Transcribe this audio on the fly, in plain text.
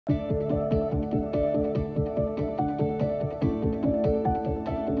So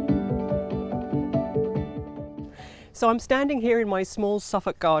I'm standing here in my small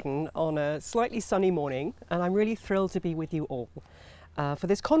Suffolk garden on a slightly sunny morning, and I'm really thrilled to be with you all for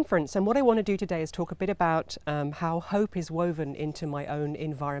this conference. And what I want to do today is talk a bit about how hope is woven into my own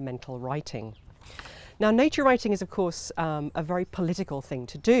environmental writing. Now, nature writing is, of course, a very political thing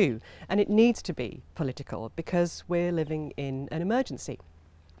to do, and it needs to be political because we're living in an emergency.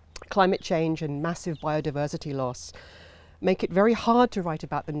 Climate change and massive biodiversity loss make it very hard to write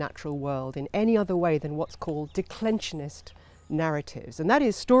about the natural world in any other way than what's called declensionist narratives. And that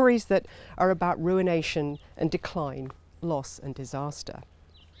is stories that are about ruination and decline, loss and disaster.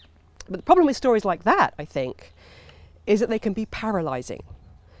 But the problem with stories like that, I think, is that they can be paralyzing.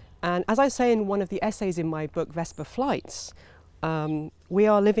 And as I say in one of the essays in my book, Vesper Flights, we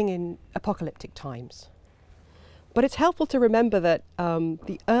are living in apocalyptic times. But it's helpful to remember that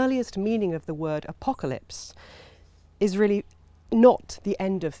the earliest meaning of the word apocalypse is really not the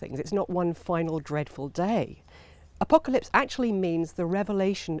end of things. It's not one final dreadful day. Apocalypse actually means the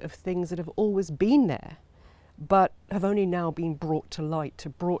revelation of things that have always been there, but have only now been brought to light,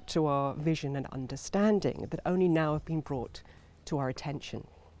 brought to our vision and understanding, that only now have been brought to our attention.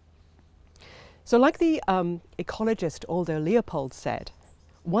 So like the ecologist Aldo Leopold said,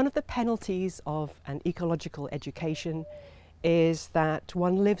 one of the penalties of an ecological education is that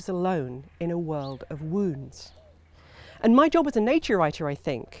one lives alone in a world of wounds. And my job as a nature writer, I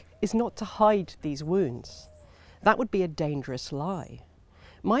think, is not to hide these wounds. That would be a dangerous lie.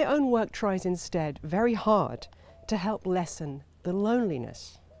 My own work tries instead very hard to help lessen the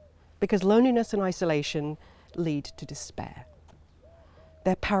loneliness, because loneliness and isolation lead to despair.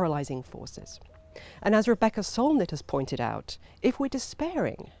 They're paralyzing forces. And as Rebecca Solnit has pointed out, if we're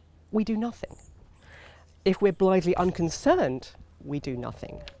despairing, we do nothing. If we're blithely unconcerned, we do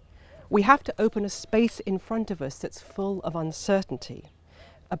nothing. We have to open a space in front of us that's full of uncertainty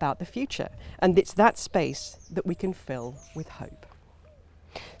about the future. And it's that space that we can fill with hope.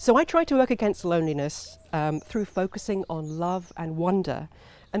 So I try to work against loneliness through focusing on love and wonder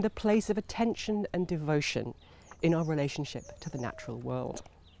and the place of attention and devotion in our relationship to the natural world.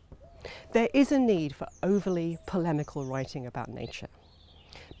 There is a need for overly polemical writing about nature.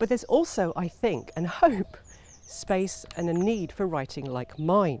 But there's also, I think, and hope, space and a need for writing like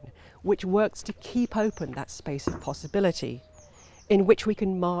mine, which works to keep open that space of possibility, in which we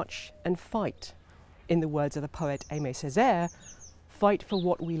can march and fight, in the words of the poet Aimé Césaire, fight for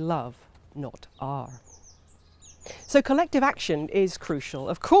what we love, not are. So collective action is crucial,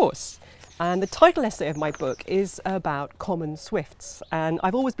 of course, and the title essay of my book is about common swifts, and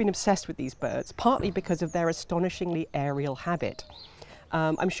I've always been obsessed with these birds, partly because of their astonishingly aerial habit.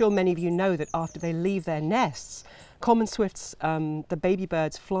 I'm sure many of you know that after they leave their nests, common swifts, the baby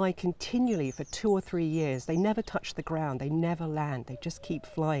birds, fly continually for 2 or 3 years. They never touch the ground, they never land, they just keep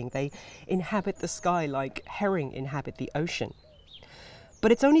flying. They inhabit the sky like herring inhabit the ocean.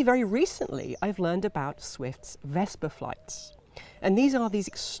 But it's only very recently I've learned about swifts' Vesper Flights. And these are these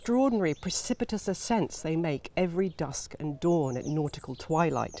extraordinary precipitous ascents they make every dusk and dawn at nautical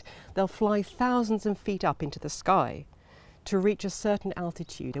twilight. They'll fly thousands of feet up into the sky to reach a certain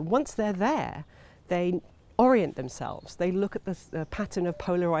altitude, and once they're there, they orient themselves. They look at the pattern of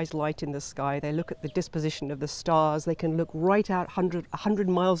polarized light in the sky, they look at the disposition of the stars, they can look right out 100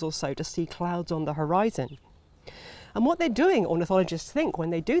 miles or so to see clouds on the horizon. And what they're doing, ornithologists think, when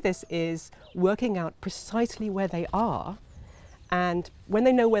they do this is working out precisely where they are, and when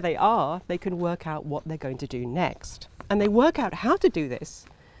they know where they are, they can work out what they're going to do next. And they work out how to do this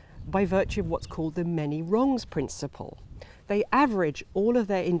by virtue of what's called the many wrongs principle. They average all of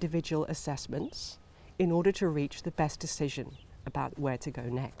their individual assessments in order to reach the best decision about where to go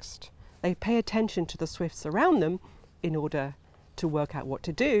next. They pay attention to the swifts around them in order to work out what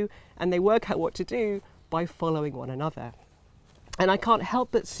to do, and they work out what to do by following one another. And I can't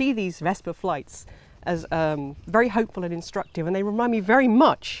help but see these Vesper Flights as very hopeful and instructive, and they remind me very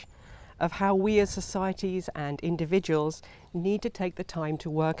much of how we as societies and individuals need to take the time to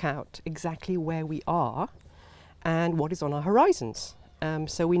work out exactly where we are and what is on our horizons,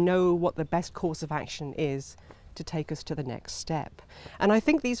 so we know what the best course of action is to take us to the next step. And I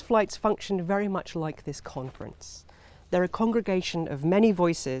think these flights function very much like this conference. They're a congregation of many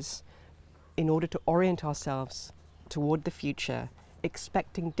voices in order to orient ourselves toward the future,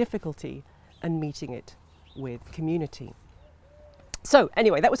 expecting difficulty and meeting it with community. So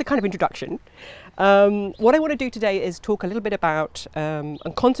anyway, that was a kind of introduction. What I want to do today is talk a little bit about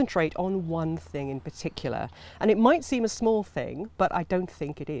and concentrate on one thing in particular. And it might seem a small thing, but I don't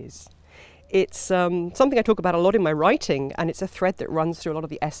think it is. it's something I talk about a lot in my writing, and it's a thread that runs through a lot of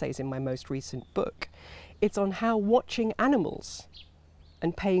the essays in my most recent book. It's on how watching animals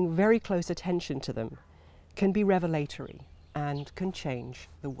and paying very close attention to them can be revelatory and can change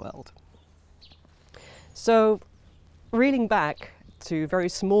the world. So, reeling back to very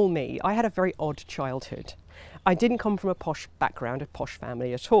small me, I had a very odd childhood. I didn't come from a posh background, a posh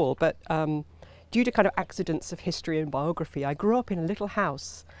family at all, but due to kind of accidents of history and biography, I grew up in a little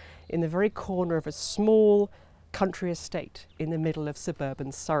house in the very corner of a small country estate in the middle of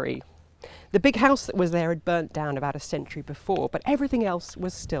suburban Surrey. The big house that was there had burnt down about a century before, but everything else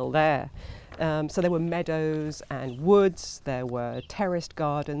was still there. So there were meadows and woods, there were terraced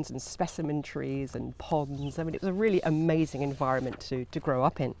gardens and specimen trees and ponds. I mean, it was a really amazing environment to grow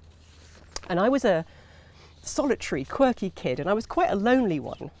up in. And I was a solitary, quirky kid, and I was quite a lonely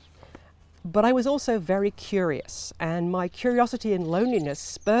one. But I was also very curious, and my curiosity and loneliness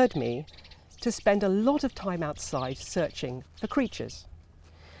spurred me to spend a lot of time outside searching for creatures.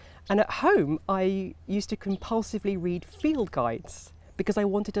 And at home, I used to compulsively read field guides because I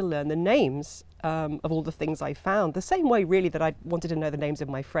wanted to learn the names of all the things I found, the same way really that I wanted to know the names of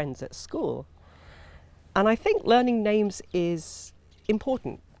my friends at school. And I think learning names is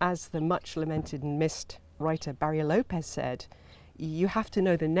important. As the much lamented and missed writer Barry Lopez said, you have to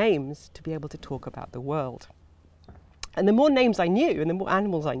know the names to be able to talk about the world. And the more names I knew and the more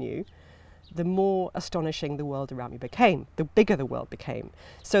animals I knew, the more astonishing the world around me became, the bigger the world became.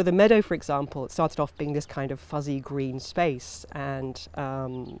 So the meadow, for example, it started off being this kind of fuzzy green space, and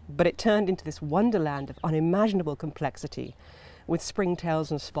but it turned into this wonderland of unimaginable complexity, with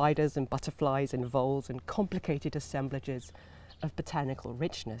springtails and spiders and butterflies and voles and complicated assemblages of botanical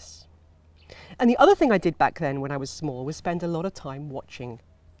richness. And the other thing I did back then when I was small was spend a lot of time watching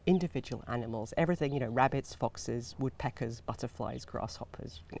individual animals, everything, rabbits, foxes, woodpeckers, butterflies,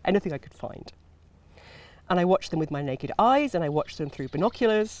 grasshoppers, anything I could find. And I watched them with my naked eyes, and I watched them through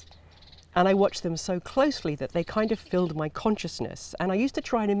binoculars, and I watched them so closely that they kind of filled my consciousness. And I used to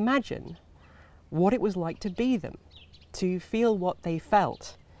try and imagine what it was like to be them, to feel what they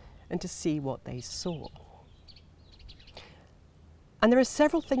felt, and to see what they saw. And there are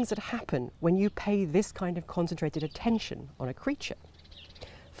several things that happen when you pay this kind of concentrated attention on a creature.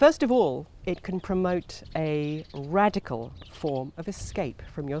 First of all, it can promote a radical form of escape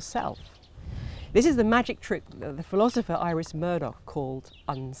from yourself. This is the magic trick that the philosopher Iris Murdoch called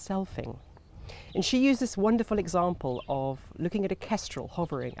unselfing. And she used this wonderful example of looking at a kestrel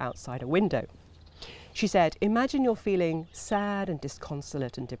hovering outside a window. She said, imagine you're feeling sad and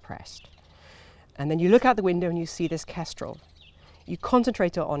disconsolate and depressed. And then you look out the window and you see this kestrel. You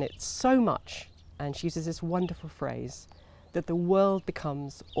concentrate on it so much, and she uses this wonderful phrase, that the world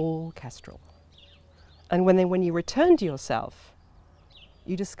becomes all kestrel. And when you return to yourself,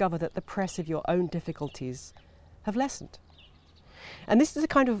 you discover that the press of your own difficulties have lessened. And this is a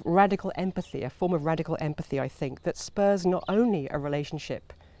kind of radical empathy, a form of radical empathy, I think, that spurs not only a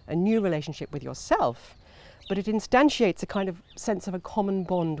relationship, a new relationship with yourself, but it instantiates a kind of sense of a common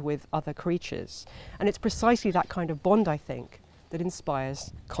bond with other creatures. And it's precisely that kind of bond, I think, that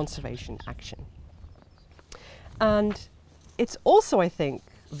inspires conservation action. And it's also, I think,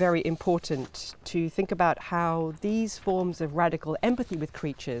 very important to think about how these forms of radical empathy with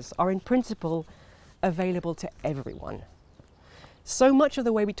creatures are in principle available to everyone. So much of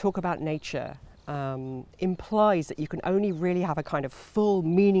the way we talk about nature implies that you can only really have a kind of full,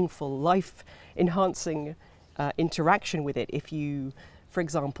 meaningful, life-enhancing interaction with it if you, for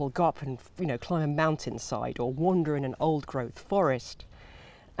example, go up and climb a mountainside or wander in an old-growth forest.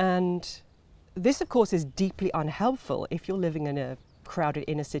 And this, of course, is deeply unhelpful if you're living in a crowded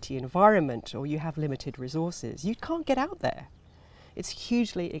inner-city environment or you have limited resources. You can't get out there. It's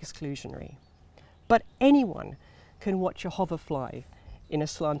hugely exclusionary. But anyone can watch a hoverfly in a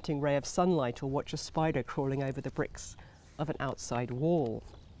slanting ray of sunlight or watch a spider crawling over the bricks of an outside wall.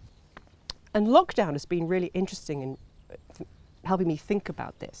 And lockdown has been really interesting in helping me think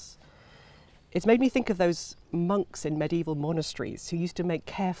about this. It's made me think of those monks in medieval monasteries who used to make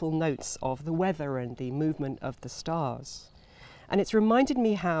careful notes of the weather and the movement of the stars. And it's reminded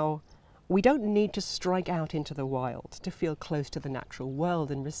me how we don't need to strike out into the wild to feel close to the natural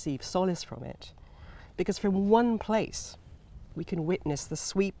world and receive solace from it. Because from one place, we can witness the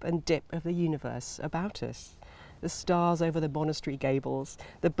sweep and dip of the universe about us. The stars over the monastery gables,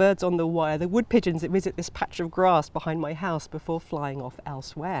 the birds on the wire, the wood pigeons that visit this patch of grass behind my house before flying off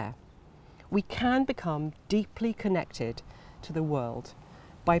elsewhere. We can become deeply connected to the world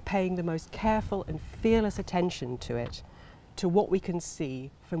by paying the most careful and fearless attention to it, to what we can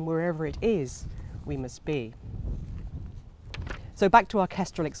see from wherever it is we must be. So back to our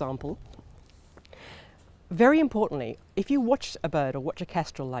kestrel example. Very importantly, if you watch a bird or watch a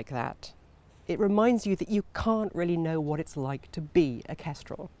kestrel like that, it reminds you that you can't really know what it's like to be a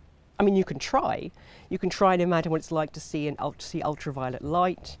kestrel. I mean, you can try. You can try and imagine what it's like to see ultraviolet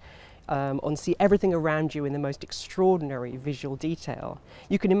light, and see everything around you in the most extraordinary visual detail.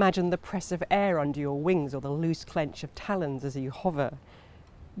 You can imagine the press of air under your wings or the loose clench of talons as you hover.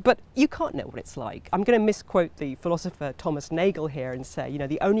 But you can't know what it's like. I'm going to misquote the philosopher Thomas Nagel here and say,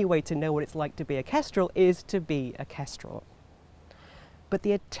 the only way to know what it's like to be a kestrel is to be a kestrel. But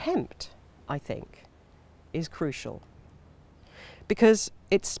the attempt, I think, is crucial, because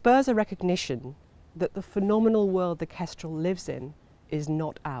it spurs a recognition that the phenomenal world the kestrel lives in is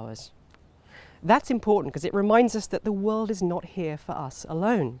not ours. That's important because it reminds us that the world is not here for us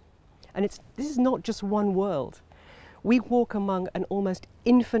alone. And this is not just one world. We walk among an almost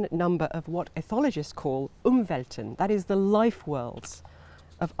infinite number of what ethologists call Umwelten, that is the life worlds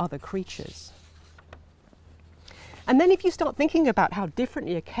of other creatures. And then if you start thinking about how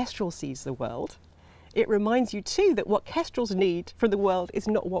differently a kestrel sees the world, it reminds you too that what kestrels need from the world is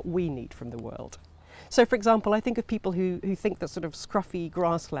not what we need from the world. So for example, I think of people who think that sort of scruffy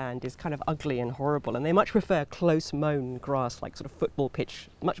grassland is kind of ugly and horrible, and they much prefer close mown grass like sort of football pitch,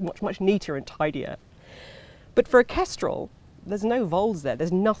 much neater and tidier. But for a kestrel, there's no voles there,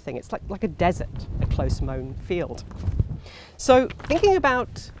 there's nothing. It's like a desert, a close mown field. So thinking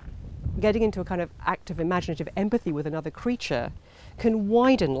about getting into a kind of act of imaginative empathy with another creature can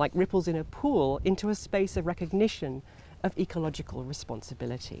widen, like ripples in a pool, into a space of recognition of ecological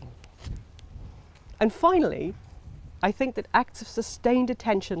responsibility. And finally, I think that acts of sustained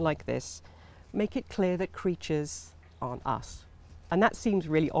attention like this make it clear that creatures aren't us. And that seems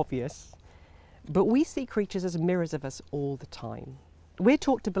really obvious, but we see creatures as mirrors of us all the time. We're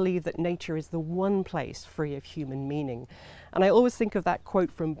taught to believe that nature is the one place free of human meaning. And I always think of that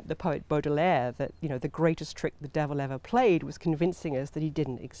quote from the poet Baudelaire that, the greatest trick the devil ever played was convincing us that he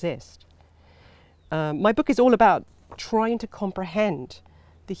didn't exist. My book is all about trying to comprehend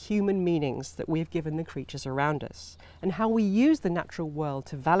the human meanings that we've given the creatures around us and how we use the natural world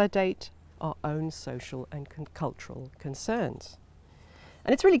to validate our own social and cultural concerns.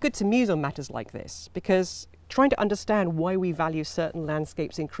 And it's really good to muse on matters like this, because trying to understand why we value certain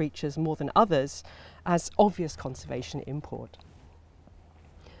landscapes and creatures more than others has obvious conservation import.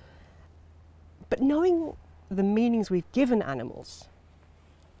 But knowing the meanings we've given animals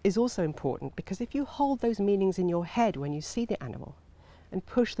is also important, because if you hold those meanings in your head when you see the animal and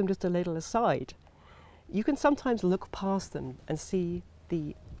push them just a little aside, you can sometimes look past them and see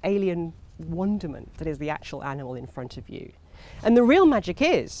the alien wonderment that is the actual animal in front of you. And the real magic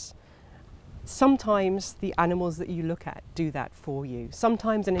is, sometimes the animals that you look at do that for you.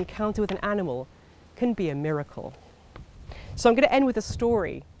 Sometimes an encounter with an animal can be a miracle. So I'm going to end with a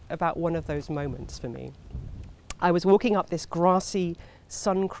story about one of those moments for me. I was walking up this grassy,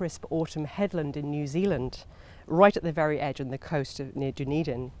 sun-crisp autumn headland in New Zealand, right at the very edge on the coast near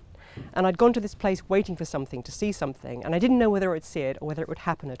Dunedin. And I'd gone to this place waiting for something, to see something, and I didn't know whether I would see it or whether it would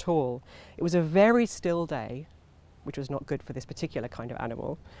happen at all. It was a very still day, which was not good for this particular kind of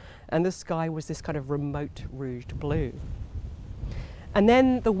animal, and the sky was this kind of remote rouged blue. And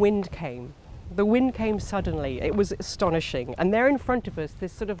then the wind came. The wind came suddenly. It was astonishing. And there in front of us,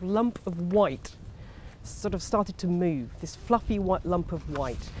 this sort of lump of white sort of started to move, this fluffy white lump of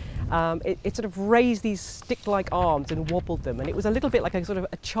white. It sort of raised these stick-like arms and wobbled them, and it was a little bit like a sort of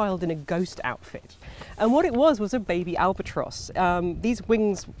a child in a ghost outfit. And what it was a baby albatross. These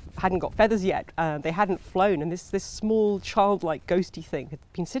wings hadn't got feathers yet, they hadn't flown, and this small childlike ghosty thing had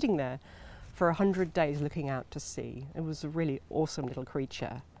been sitting there for 100 days looking out to sea. It was a really awesome little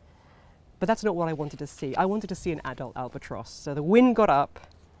creature. But that's not what I wanted to see. I wanted to see an adult albatross. So the wind got up,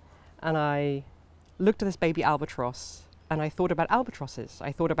 and I looked at this baby albatross, and I thought about albatrosses.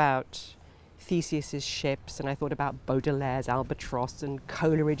 I thought about Theseus's ships, and I thought about Baudelaire's albatross and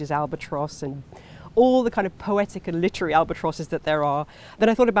Coleridge's albatross and all the kind of poetic and literary albatrosses that there are. Then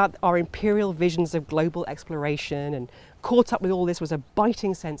I thought about our imperial visions of global exploration, and caught up with all this was a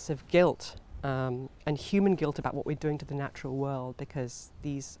biting sense of guilt, and human guilt about what we're doing to the natural world, because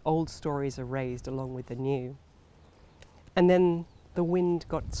these old stories are raised along with the new. And then the wind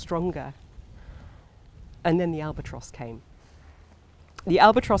got stronger, and then the albatross came. The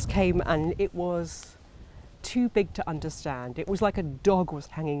albatross came, and it was too big to understand. It was like a dog was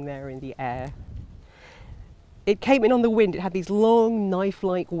hanging there in the air. It came in on the wind. It had these long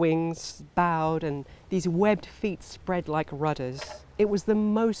knife-like wings, bowed, and these webbed feet spread like rudders. It was the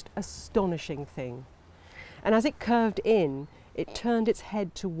most astonishing thing. And as it curved in, it turned its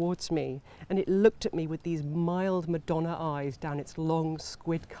head towards me, and it looked at me with these mild Madonna eyes down its long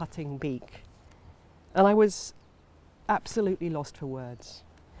squid-cutting beak. and I was absolutely lost for words.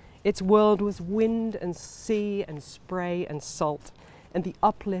 Its world was wind and sea and spray and salt, and the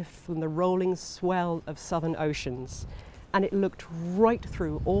uplift from the rolling swell of southern oceans, and it looked right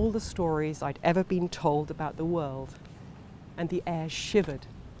through all the stories I'd ever been told about the world, and the air shivered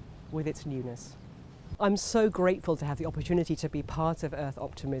with its newness. I'm so grateful to have the opportunity to be part of Earth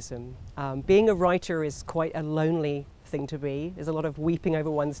Optimism. Being a writer is quite a lonely thing to be. There's a lot of weeping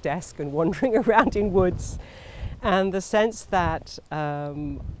over one's desk and wandering around in woods. And the sense that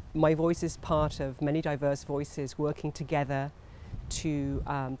my voice is part of many diverse voices working together to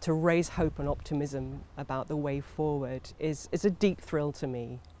raise hope and optimism about the way forward is a deep thrill to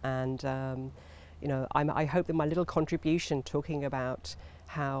me. And you know, I hope that my little contribution talking about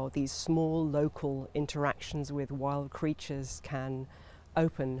how these small local interactions with wild creatures can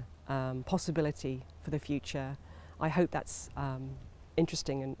open possibility for the future. I hope that's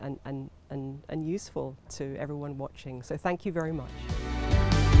interesting and useful to everyone watching. So thank you very much.